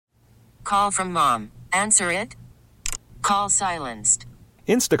Call from mom. Answer it. Call silenced.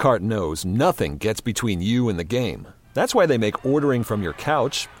 Instacart knows nothing gets between you and the game. That's why they make ordering from your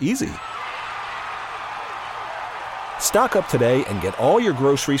couch easy. Stock up today and get all your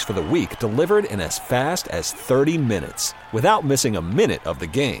groceries for the week delivered in as fast as 30 minutes without missing a minute of the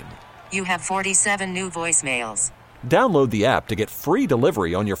game. You have 47 new voicemails. Download the app to get free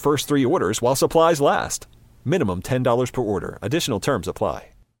delivery on your first 3 orders while supplies last. Minimum $10 per order. Additional terms apply.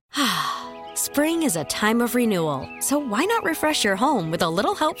 Spring is a time of renewal, so why not refresh your home with a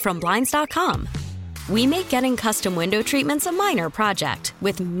little help from Blinds.com? We make getting custom window treatments a minor project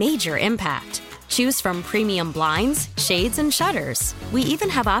with major impact. Choose from premium blinds, shades, and shutters. We even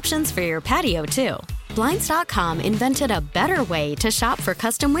have options for your patio, too. Blinds.com invented a better way to shop for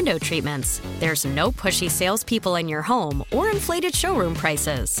custom window treatments. There's no pushy salespeople in your home or inflated showroom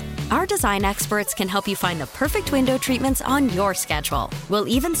prices. Our design experts can help you find the perfect window treatments on your schedule. We'll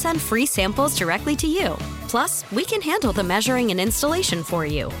even send free samples directly to you. Plus, we can handle the measuring and installation for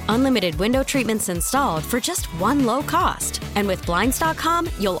you. Unlimited window treatments installed for just one low cost. And with Blinds.com,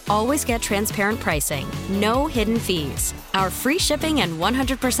 you'll always get transparent pricing. No hidden fees. Our free shipping and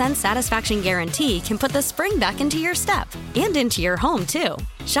 100% satisfaction guarantee can put the spring back into your step and into your home, too.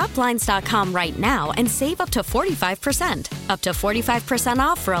 Shop Blinds.com right now and save up to 45%. Up to 45%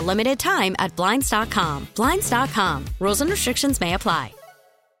 off for a limited time at Blinds.com. Blinds.com. Rules and restrictions may apply.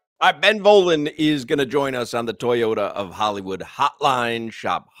 All right, Ben Volin is going to join us on the Toyota of Hollywood hotline.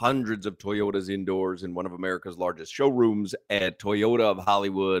 Shop hundreds of Toyotas indoors in one of America's largest showrooms at Toyota of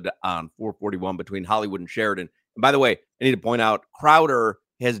Hollywood on 441 between Hollywood and Sheridan. And by the way, I need to point out, Crowder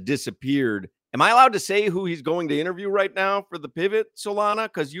has disappeared. Am I allowed to say who he's going to interview right now for the pivot, Solana?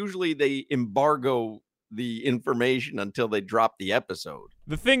 Because usually they embargo the information until they drop the episode.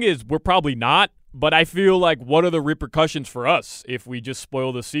 The thing is, we're probably not, but I feel like what are the repercussions for us if we just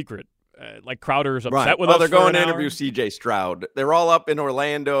spoil the secret? Like Crowder's upset with us. They're going to interview CJ Stroud. They're all up in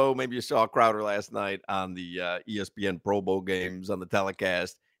Orlando. Maybe you saw Crowder last night on the ESPN Pro Bowl games on the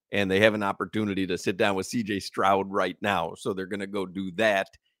telecast, and they have an opportunity to sit down with CJ Stroud right now. So they're going to go do that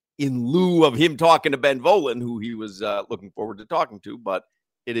in lieu of him talking to Ben Volin, who he was looking forward to talking to, but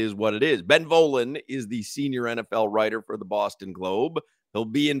it is what it is. Ben Volin is the senior NFL writer for the Boston Globe. He'll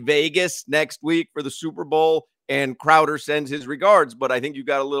be in Vegas next week for the Super Bowl, and Crowder sends his regards. But I think you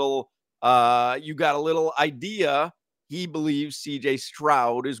got a little idea. He believes C.J.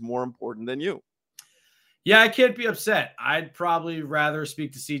 Stroud is more important than you. Yeah, I can't be upset. I'd probably rather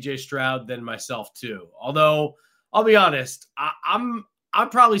speak to C.J. Stroud than myself too. Although I'll be honest, I'm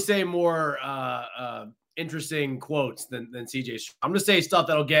probably saying more interesting quotes than C.J. Stroud. I'm going to say stuff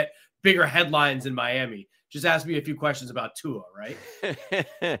that'll get bigger headlines in Miami. Just ask me a few questions about Tua,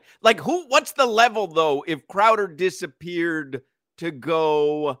 right? Like what's the level though? If Crowder disappeared to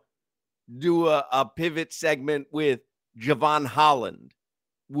go do a pivot segment with Javon Holland,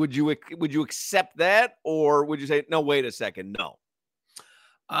 would you accept that? Or would you say, no, wait a second. No.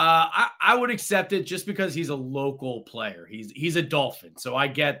 I would accept it just because he's a local player. He's a Dolphin. So I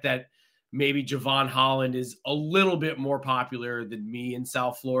get that maybe Javon Holland is a little bit more popular than me in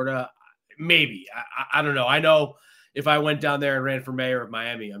South Florida. Maybe. I don't know. I know if I went down there and ran for mayor of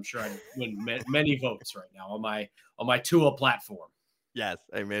Miami, I'm sure I'd win many votes right now on my Tua platform. Yes,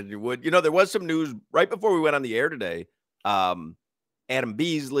 I imagine you would. You know, there was some news right before we went on the air today. Adam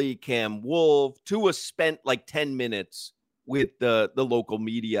Beasley, Cam Wolfe, Tua spent like 10 minutes with the local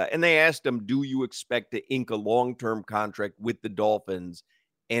media, and they asked him, do you expect to ink a long-term contract with the Dolphins?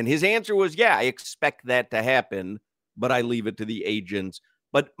 And his answer was, yeah, I expect that to happen, but I leave it to the agents.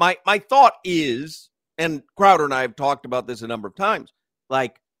 But my thought is, and Crowder and I have talked about this a number of times,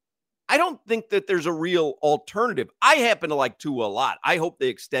 like, I don't think that there's a real alternative. I happen to like Tua a lot. I hope they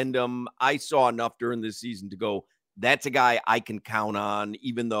extend him. I saw enough during this season to go, that's a guy I can count on,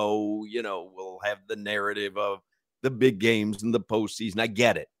 even though, you know, we'll have the narrative of the big games in the postseason. I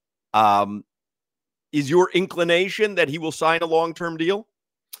get it. Is your inclination that he will sign a long-term deal?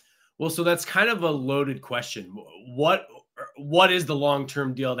 Well, so that's kind of a loaded question. What is the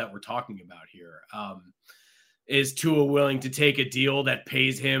long-term deal that we're talking about here? Is Tua willing to take a deal that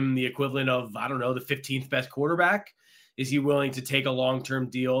pays him the equivalent of, I don't know, the 15th best quarterback? Is he willing to take a long-term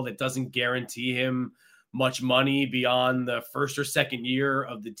deal that doesn't guarantee him much money beyond the first or second year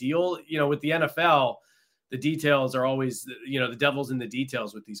of the deal? You know, with the NFL, the details are always, you know, the devil's in the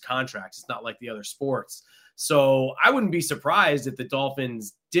details with these contracts. It's not like the other sports. So I wouldn't be surprised if the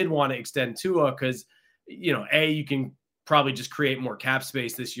Dolphins did want to extend Tua because, you know, A, you can probably just create more cap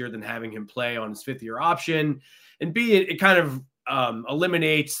space this year than having him play on his fifth-year option. And B, it kind of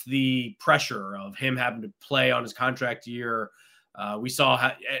eliminates the pressure of him having to play on his contract year We saw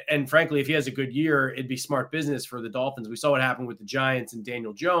how, and frankly, if he has a good year, it'd be smart business for the Dolphins. We saw what happened with the Giants and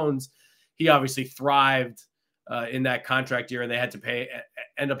Daniel Jones. He obviously thrived in that contract year, and they had to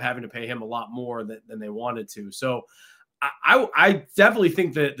end up having to pay him a lot more than they wanted to. So I definitely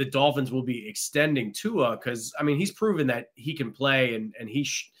think that the Dolphins will be extending Tua because, I mean, he's proven that he can play, and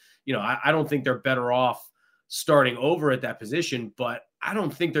I don't think they're better off starting over at that position, but I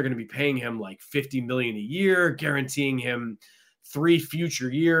don't think they're going to be paying him like $50 million a year, guaranteeing him 3 future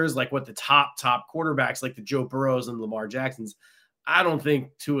years, like what the top quarterbacks like the Joe Burrows and Lamar Jacksons. I don't think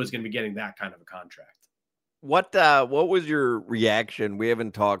Tua is going to be getting that kind of a contract. What was your reaction? We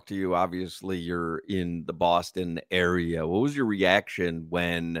haven't talked to you. Obviously, you're in the Boston area. What was your reaction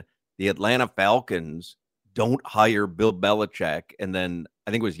when the Atlanta Falcons don't hire Bill Belichick? And then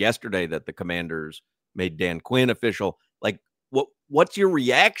I think it was yesterday that the Commanders made Dan Quinn official. Like, what's your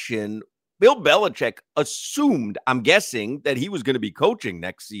reaction? Bill Belichick assumed, I'm guessing, that he was going to be coaching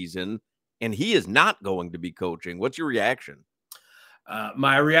next season, and he is not going to be coaching. What's your reaction?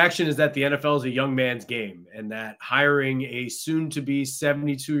 My reaction is that the NFL is a young man's game, and that hiring a soon-to-be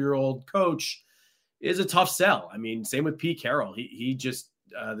 72-year-old coach is a tough sell. I mean, same with Pete Carroll. He just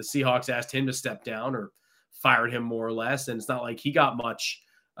the Seahawks asked him to step down or fired him more or less, and it's not like he got much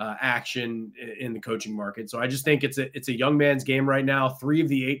action in the coaching market. So I just think it's a young man's game right now. 3 of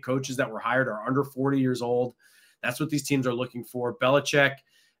the 8 coaches that were hired are under 40 years old. That's what these teams are looking for. Belichick,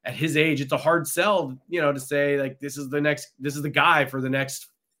 at his age, it's a hard sell, to say like this is the guy for the next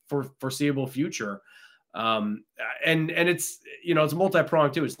foreseeable future. And it's, it's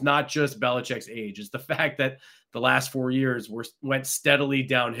multi-pronged too. It's not just Belichick's age. It's the fact that the last 4 years went steadily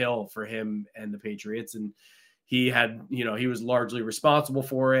downhill for him and the Patriots. And he had, he was largely responsible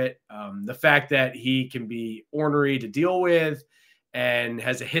for it. The fact that he can be ornery to deal with and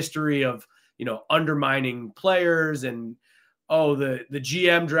has a history of, undermining players and, the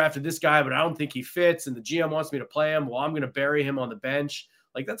GM drafted this guy, but I don't think he fits, and the GM wants me to play him. Well, I'm going to bury him on the bench.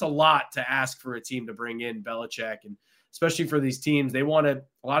 Like, that's a lot to ask for a team to bring in Belichick, and especially for these teams, a lot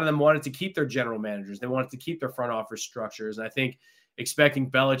of them wanted to keep their general managers. They wanted to keep their front office structures, and I think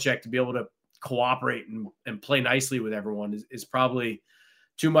expecting Belichick to be able to cooperate and play nicely with everyone is probably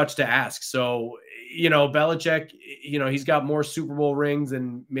too much to ask. So, Belichick, he's got more Super Bowl rings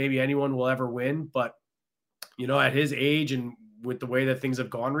than maybe anyone will ever win, but at his age and with the way that things have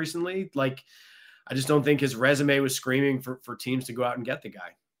gone recently, like, I just don't think his resume was screaming for teams to go out and get the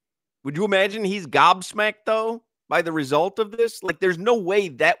guy. Would you imagine he's gobsmacked, though, by the result of this? Like, there's no way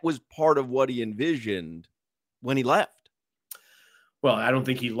that was part of what he envisioned when he left. Well, I don't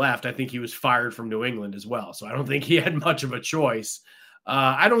think he left. I think he was fired from New England as well. So I don't think he had much of a choice.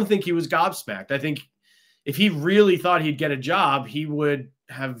 I don't think he was gobsmacked. I think if he really thought he'd get a job, he would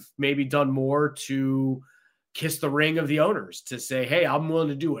have maybe done more to kiss the ring of the owners, to say, hey, I'm willing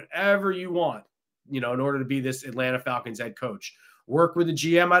to do whatever you want, in order to be this Atlanta Falcons head coach. Work with the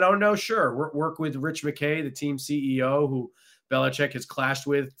GM, I don't know. Sure. Work with Rich McKay, the team CEO, who Belichick has clashed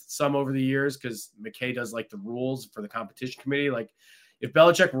with some over the years because McKay does like the rules for the competition committee. Like, if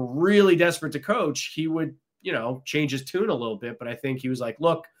Belichick were really desperate to coach, he would, change his tune a little bit. But I think he was like,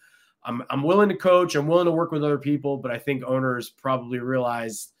 look, I'm willing to coach. I'm willing to work with other people. But I think owners probably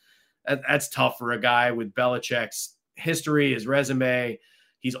realize that's tough for a guy with Belichick's history, his resume.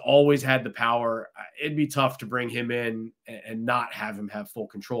 He's always had the power. It'd be tough to bring him in and not have him have full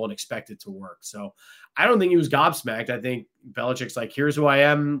control and expect it to work. So I don't think he was gobsmacked. I think Belichick's like, here's who I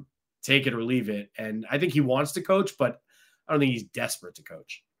am, take it or leave it. And I think he wants to coach, but I don't think he's desperate to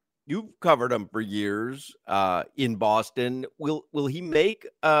coach. You've covered him for years in Boston. Will he make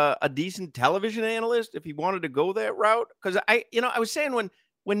a decent television analyst if he wanted to go that route? Because I was saying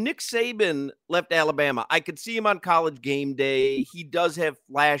when Nick Saban left Alabama, I could see him on College Game Day. He does have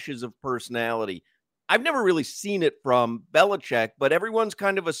flashes of personality. I've never really seen it from Belichick, but everyone's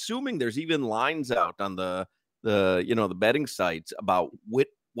kind of assuming there's even lines out on the betting sites about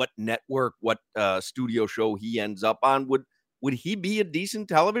what network, what studio show he ends up on. Would he be a decent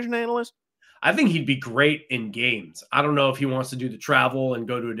television analyst? I think he'd be great in games. I don't know if he wants to do the travel and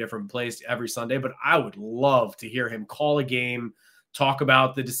go to a different place every Sunday, but I would love to hear him call a game, talk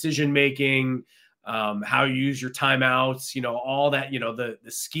about the decision-making, how you use your timeouts, all that, the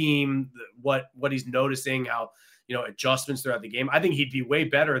scheme, what he's noticing, how, adjustments throughout the game. I think he'd be way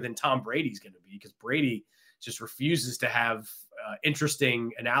better than Tom Brady's going to be, because Brady just refuses to have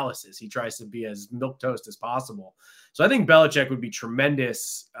interesting analysis. He tries to be as milquetoast as possible. So I think Belichick would be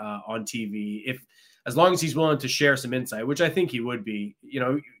tremendous on TV as long as he's willing to share some insight, which I think he would be.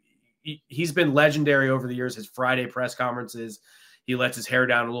 He's been legendary over the years. His Friday press conferences, he lets his hair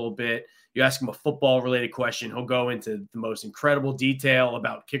down a little bit. You ask him a football-related question, he'll go into the most incredible detail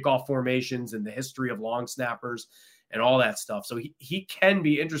about kickoff formations and the history of long snappers and all that stuff. So he can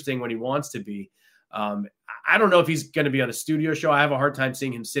be interesting when he wants to be. I don't know if he's going to be on a studio show. I have a hard time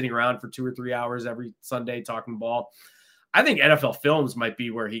seeing him sitting around for 2 or 3 hours every Sunday talking ball. I think NFL Films might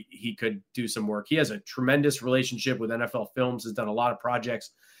be where he could do some work. He has a tremendous relationship with NFL Films, has done a lot of projects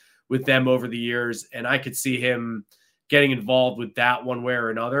with them over the years, and I could see him getting involved with that one way or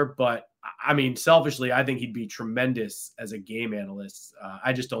another. But I mean, selfishly, I think he'd be tremendous as a game analyst.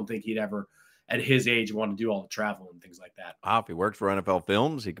 I just don't think he'd ever, at his age, want to do all the travel and things like that. If he works for NFL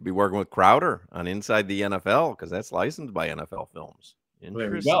Films, he could be working with Crowder on Inside the NFL because that's licensed by NFL Films.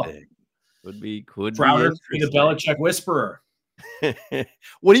 Interesting. There we go. Could Crowder be the Belichick whisperer.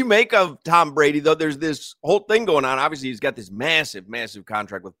 What do you make of Tom Brady, though? There's this whole thing going on. Obviously, he's got this massive, massive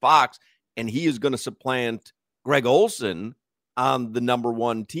contract with Fox, and he is going to supplant Greg Olsen on the number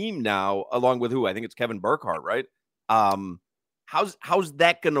one team now, along with who? I think it's Kevin Burkhardt, right? How's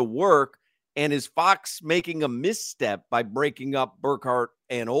that going to work? And is Fox making a misstep by breaking up Burkhardt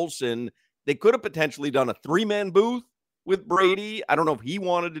and Olsen? They could have potentially done a 3-man booth with Brady. I don't know if he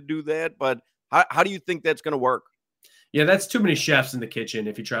wanted to do that, but how do you think that's going to work? Yeah, that's too many chefs in the kitchen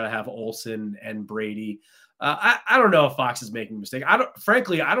if you try to have Olsen and Brady. I don't know if Fox is making a mistake. I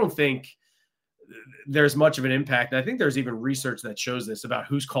don't think there's much of an impact. I think there's even research that shows this about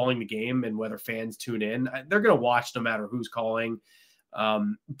who's calling the game and whether fans tune in. They're going to watch no matter who's calling.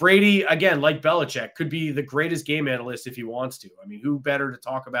 Brady, again, like Belichick, could be the greatest game analyst if he wants to. I mean, who better to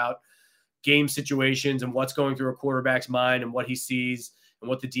talk about game situations and what's going through a quarterback's mind and what he sees and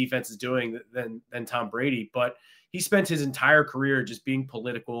what the defense is doing than Tom Brady. But he spent his entire career just being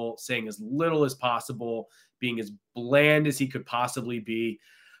political, saying as little as possible, being as bland as he could possibly be.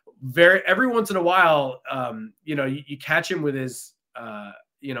 Every once in a while, you catch him with his,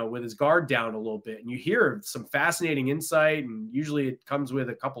 with his guard down a little bit, and you hear some fascinating insight, and usually it comes with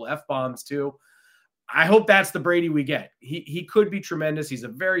a couple F-bombs too. I hope that's the Brady we get. He could be tremendous. He's a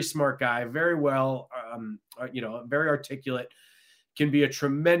very smart guy, very well, very articulate, can be a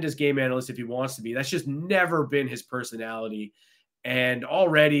tremendous game analyst if he wants to be. That's just never been his personality. And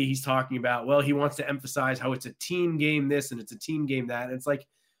already he's talking about, well, he wants to emphasize how it's a team game this and it's a team game that. And it's like,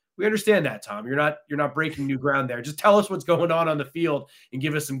 we understand that, Tom. You're not breaking new ground there. Just tell us what's going on the field and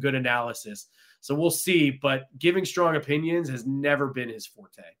give us some good analysis. So we'll see. But giving strong opinions has never been his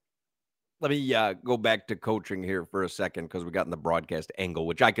forte. Let me go back to coaching here for a second because we got in the broadcast angle,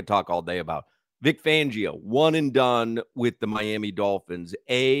 which I could talk all day about. Vic Fangio, one and done with the Miami Dolphins.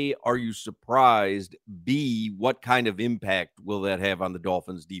 A, are you surprised? B, what kind of impact will that have on the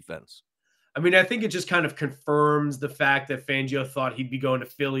Dolphins defense? I mean, I think it just kind of confirms the fact that Fangio thought he'd be going to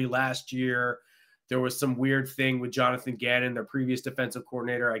Philly last year. There was some weird thing with Jonathan Gannon, their previous defensive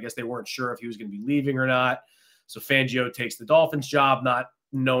coordinator. I guess they weren't sure if he was going to be leaving or not. So Fangio takes the Dolphins job, not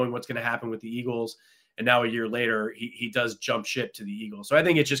knowing what's going to happen with the Eagles. And now a year later, he does jump ship to the Eagles. So I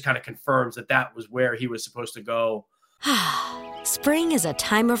think it just kind of confirms that was where he was supposed to go. Spring is a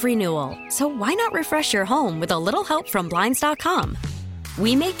time of renewal, so why not refresh your home with a little help from Blinds.com?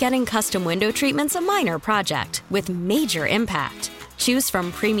 We make getting custom window treatments a minor project with major impact. Choose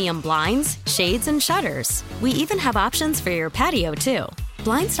from premium blinds, shades, and shutters. We even have options for your patio, too.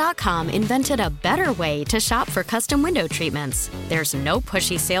 Blinds.com invented a better way to shop for custom window treatments. There's no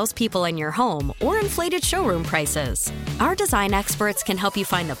pushy salespeople in your home or inflated showroom prices. Our design experts can help you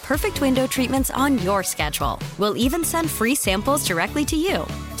find the perfect window treatments on your schedule. We'll even send free samples directly to you.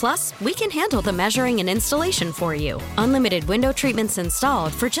 Plus, we can handle the measuring and installation for you. Unlimited window treatments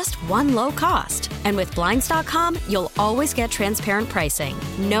installed for just one low cost. And with Blinds.com, you'll always get transparent pricing.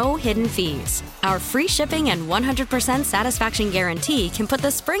 No hidden fees. Our free shipping and 100% satisfaction guarantee can put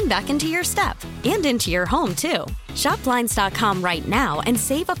the spring back into your step and into your home, too. Shop Blinds.com right now and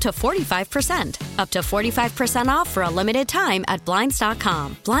save up to 45%. Up to 45% off for a limited time at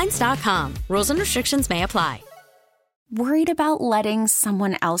Blinds.com. Blinds.com. Rules and restrictions may apply. Worried about letting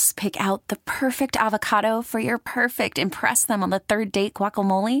someone else pick out the perfect avocado for your perfect impress them on the third date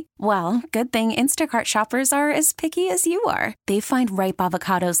guacamole? Well, good thing Instacart shoppers are as picky as you are. They find ripe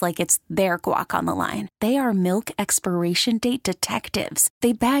avocados like it's their guac on the line. They are milk expiration date detectives.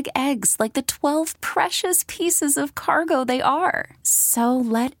 They bag eggs like the 12 precious pieces of cargo they are. So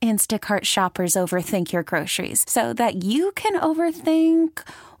let Instacart shoppers overthink your groceries so that you can overthink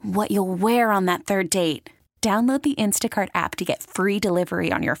what you'll wear on that third date. Download the Instacart app to get free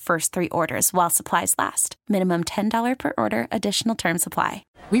delivery on your first 3 orders while supplies last. Minimum $10 per order. Additional terms apply.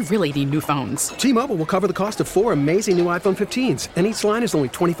 We really need new phones. T-Mobile will cover the cost of 4 amazing new iPhone 15s, and each line is only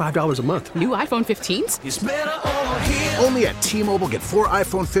 $25 a month. New iPhone 15s? It's better over here. Only at T-Mobile, get 4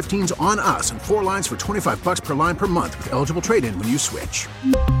 iPhone 15s on us and 4 lines for $25 per line per month with eligible trade-in when you switch.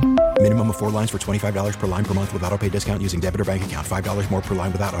 Minimum of 4 lines for $25 per line per month with autopay discount using debit or bank account. $5 more per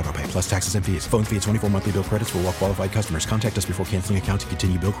line without autopay, plus taxes and fees. Phone fee at 24 monthly bill credits for well qualified customers. Contact us before canceling account to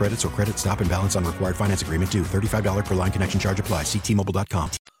continue bill credits or credit stop and balance on required finance agreement due. $35 per line connection charge applies. See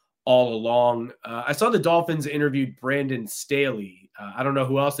T-Mobile.com. All along. I saw the Dolphins interviewed Brandon Staley. I don't know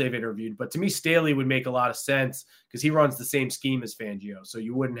who else they've interviewed, but to me, Staley would make a lot of sense because he runs the same scheme as Fangio. So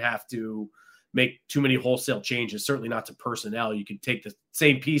you wouldn't have to make too many wholesale changes, certainly not to personnel. You could take the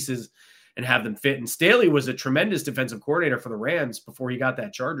same pieces and have them fit. And Staley was a tremendous defensive coordinator for the Rams before he got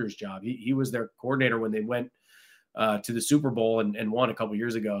that Chargers job. He was their coordinator when they went to the Super Bowl and won a couple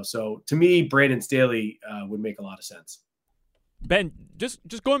years ago. So to me, Brandon Staley would make a lot of sense. Ben, just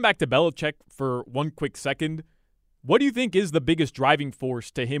going back to Belichick for one quick second, what do you think is the biggest driving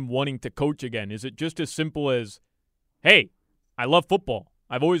force to him wanting to coach again? Is it just as simple as, hey, I love football.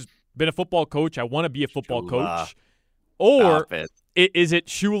 I've always been a football coach. I want to be a football coach. Or is it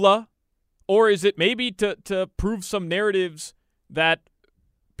Shula? Or is it maybe to prove some narratives that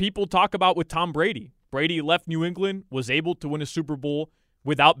people talk about with Tom Brady? Brady left New England, was able to win a Super Bowl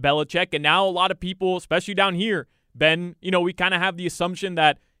without Belichick, and now a lot of people, especially down here, Ben, we kind of have the assumption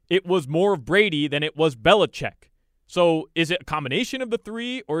that it was more of Brady than it was Belichick. So is it a combination of the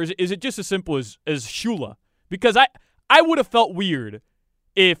three, or is it just as simple as Shula? Because I would have felt weird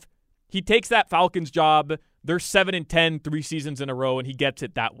if he takes that Falcons job, they're 7-10 3 seasons in a row, and he gets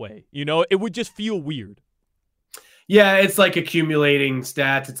it that way. It would just feel weird. Yeah, it's like accumulating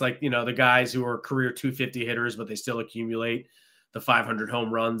stats. It's like, the guys who are career 250 hitters, but they still accumulate the 500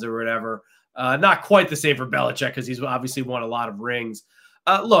 home runs or whatever. Not quite the same for Belichick because he's obviously won a lot of rings.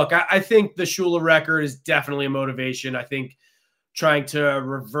 Look, I think the Shula record is definitely a motivation. I think trying to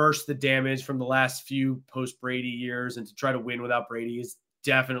reverse the damage from the last few post-Brady years and to try to win without Brady is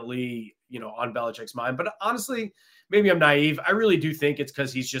definitely, on Belichick's mind. But honestly, maybe I'm naive. I really do think it's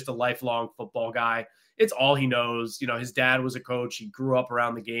because he's just a lifelong football guy. It's all he knows. His dad was a coach. He grew up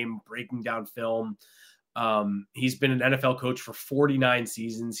around the game, breaking down film. He's been an NFL coach for 49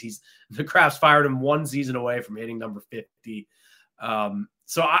 seasons. The Crafts fired him 1 season away from hitting number 50.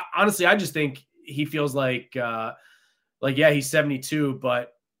 So honestly, I just think he feels like, he's 72,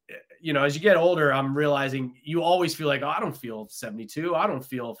 but as you get older, I'm realizing you always feel like, I don't feel 72. I don't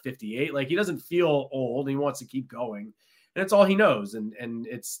feel 58. Like he doesn't feel old. He wants to keep going, and it's all he knows. And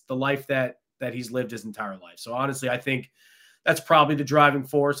it's the life that he's lived his entire life. So honestly, I think that's probably the driving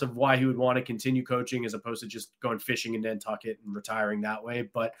force of why he would want to continue coaching as opposed to just going fishing in Nantucket and retiring that way.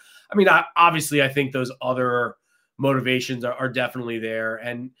 But obviously I think those other motivations are definitely there.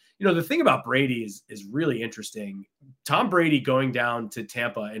 And, the thing about Brady is really interesting. Tom Brady going down to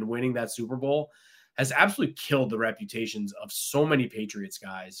Tampa and winning that Super Bowl has absolutely killed the reputations of so many Patriots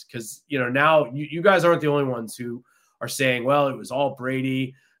guys. Cause now you guys aren't the only ones who are saying, well, it was all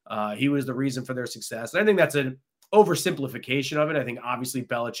Brady. He was the reason for their success. And I think that's an oversimplification of it. I think obviously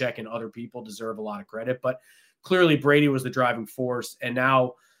Belichick and other people deserve a lot of credit, but clearly Brady was the driving force. And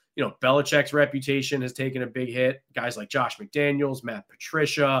now, Belichick's reputation has taken a big hit. Guys like Josh McDaniels, Matt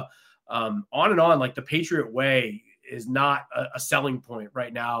Patricia, on and on. Like the Patriot way is not a selling point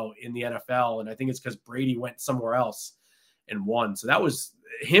right now in the NFL. And I think it's because Brady went somewhere else and won. So that was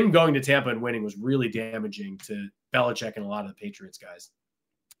him going to Tampa and winning was really damaging to Belichick and a lot of the Patriots guys.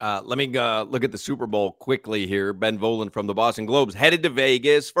 Let me look at the Super Bowl quickly here. Ben Volin from the Boston Globe's headed to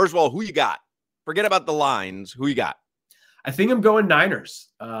Vegas. First of all, who you got? Forget about the lines. Who you got? I think I'm going Niners.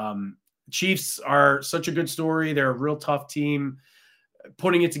 Chiefs are such a good story. They're a real tough team,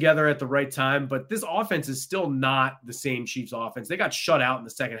 putting it together at the right time. But this offense is still not the same Chiefs offense. They got shut out in the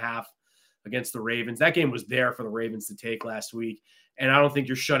second half against the Ravens. That game was there for the Ravens to take last week. And I don't think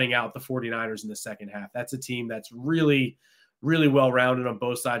you're shutting out the 49ers in the second half. That's a team that's really, really well-rounded on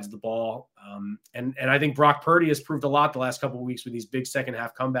both sides of the ball. And I think Brock Purdy has proved a lot the last couple of weeks with these big second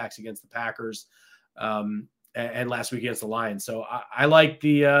half comebacks against the Packers. And last week against the Lions. So I like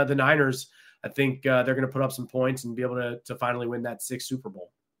the Niners. I think they're going to put up some points and be able to finally win that 6th Super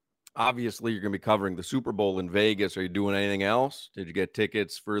Bowl. Obviously, you're going to be covering the Super Bowl in Vegas. Are you doing anything else? Did you get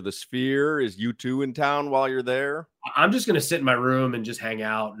tickets for the Sphere? Is U2 in town while you're there? I'm just going to sit in my room and just hang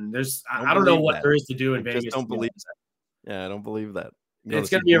out. And I don't know what there is to do in Vegas. Just don't believe that. Yeah, I don't believe that. It's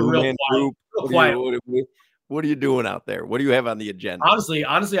going to be a real quiet. What are you doing out there? What do you have on the agenda? Honestly,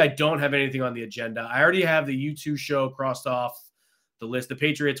 I don't have anything on the agenda. I already have the U2 show crossed off the list. The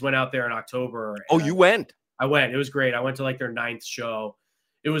Patriots went out there in October. Oh, you went? I went. It was great. I went to like their 9th show.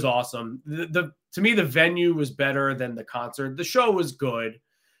 It was awesome. To me, the venue was better than the concert. The show was good.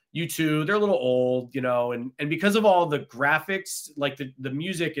 U2, they're a little old, and because of all the graphics, like the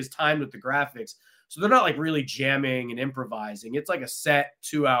music is timed with the graphics. So they're not like really jamming and improvising. It's like a set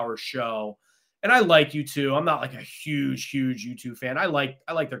 2-hour show. And I like U2. I'm not like a huge U2 fan. I like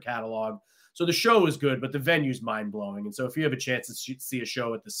their catalog. So the show is good, but the venue's mind-blowing. And so if you have a chance to see a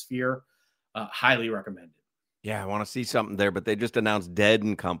show at the Sphere, highly recommend it. Yeah, I want to see something there, but they just announced Dead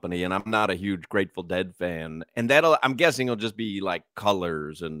and Company, and I'm not a huge Grateful Dead fan. And I'm guessing it'll just be like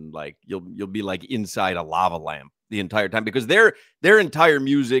colors and like you'll be like inside a lava lamp the entire time because their entire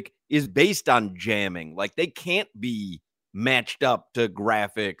music is based on jamming. Like they can't be matched up to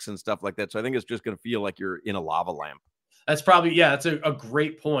graphics and stuff like that. So I think it's just going to feel like you're in a lava lamp. That's probably, that's a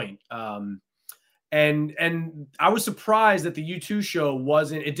great point. And I was surprised that the U2 show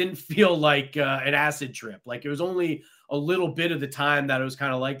it didn't feel like an acid trip. Like it was only a little bit of the time that it was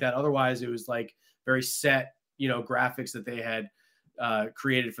kind of like that. Otherwise it was like very set, graphics that they had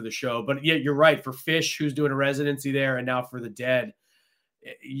created for the show. But yeah, you're right. For Fish, who's doing a residency there, and now for the Dead,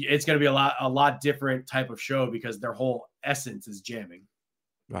 it's going to be a lot different type of show because their whole essence is jamming.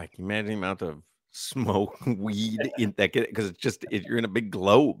 Right. Can you imagine the amount of smoke, weed in that, because you're in a big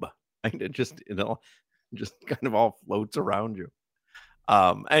globe. It just kind of all floats around you.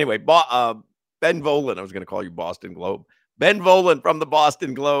 Anyway, Ben Volin, I was going to call you Boston Globe. Ben Volin from the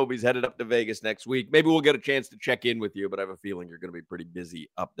Boston Globe. He's headed up to Vegas next week. Maybe we'll get a chance to check in with you, but I have a feeling you're going to be pretty busy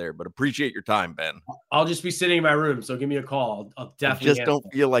up there. But appreciate your time, Ben. I'll just be sitting in my room, so give me a call. I'll definitely. I just don't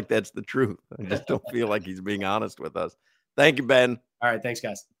feel like that's the truth. I just don't feel like he's being honest with us. Thank you, Ben. All right, thanks,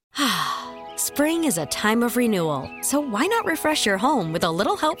 guys. Spring is a time of renewal, so why not refresh your home with a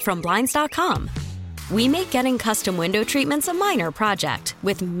little help from Blinds.com? We make getting custom window treatments a minor project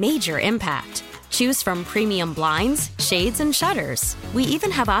with major impact. Choose from premium blinds, shades, and shutters. We even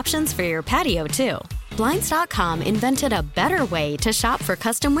have options for your patio, too. Blinds.com invented a better way to shop for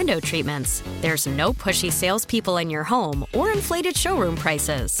custom window treatments. There's no pushy salespeople in your home or inflated showroom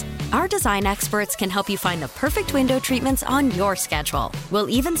prices. Our design experts can help you find the perfect window treatments on your schedule. We'll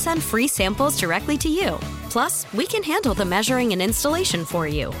even send free samples directly to you. Plus, we can handle the measuring and installation for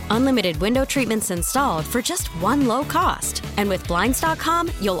you. Unlimited window treatments installed for just one low cost. And with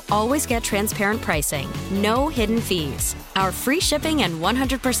Blinds.com, you'll always get transparent pricing. No hidden fees. Our free shipping and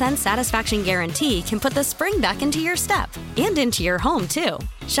 100% satisfaction guarantee can put the spring back into your step and into your home, too.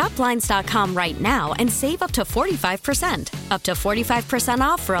 Shop Blinds.com right now and save up to 45%. Up to 45%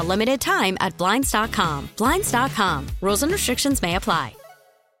 off for a limited time at Blinds.com. Blinds.com. Rules and restrictions may apply.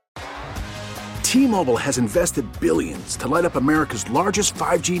 T-Mobile has invested billions to light up America's largest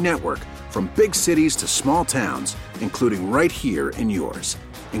 5G network, from big cities to small towns, including right here in yours.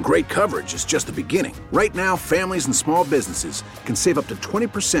 And great coverage is just the beginning. Right now, families and small businesses can save up to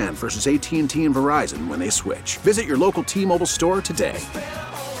 20% versus AT&T and Verizon when they switch. Visit your local T-Mobile store today.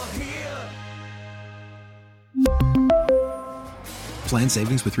 Plan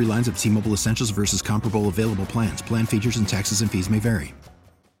savings with 3 lines of T-Mobile Essentials versus comparable available plans. Plan features and taxes and fees may vary.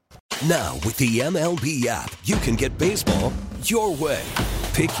 Now, with the MLB app, you can get baseball your way.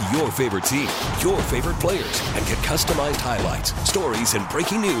 Pick your favorite team, your favorite players, and get customized highlights, stories, and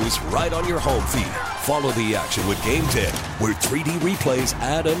breaking news right on your home feed. Follow the action with Game 10, where 3D replays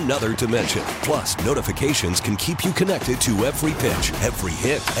add another dimension. Plus, notifications can keep you connected to every pitch, every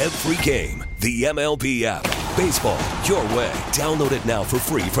hit, every game. The MLB app. Baseball your way. Download it now for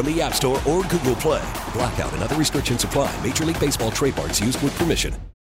free from the App Store or Google Play. Blackout and other restrictions apply. Major League Baseball trademarks used with permission.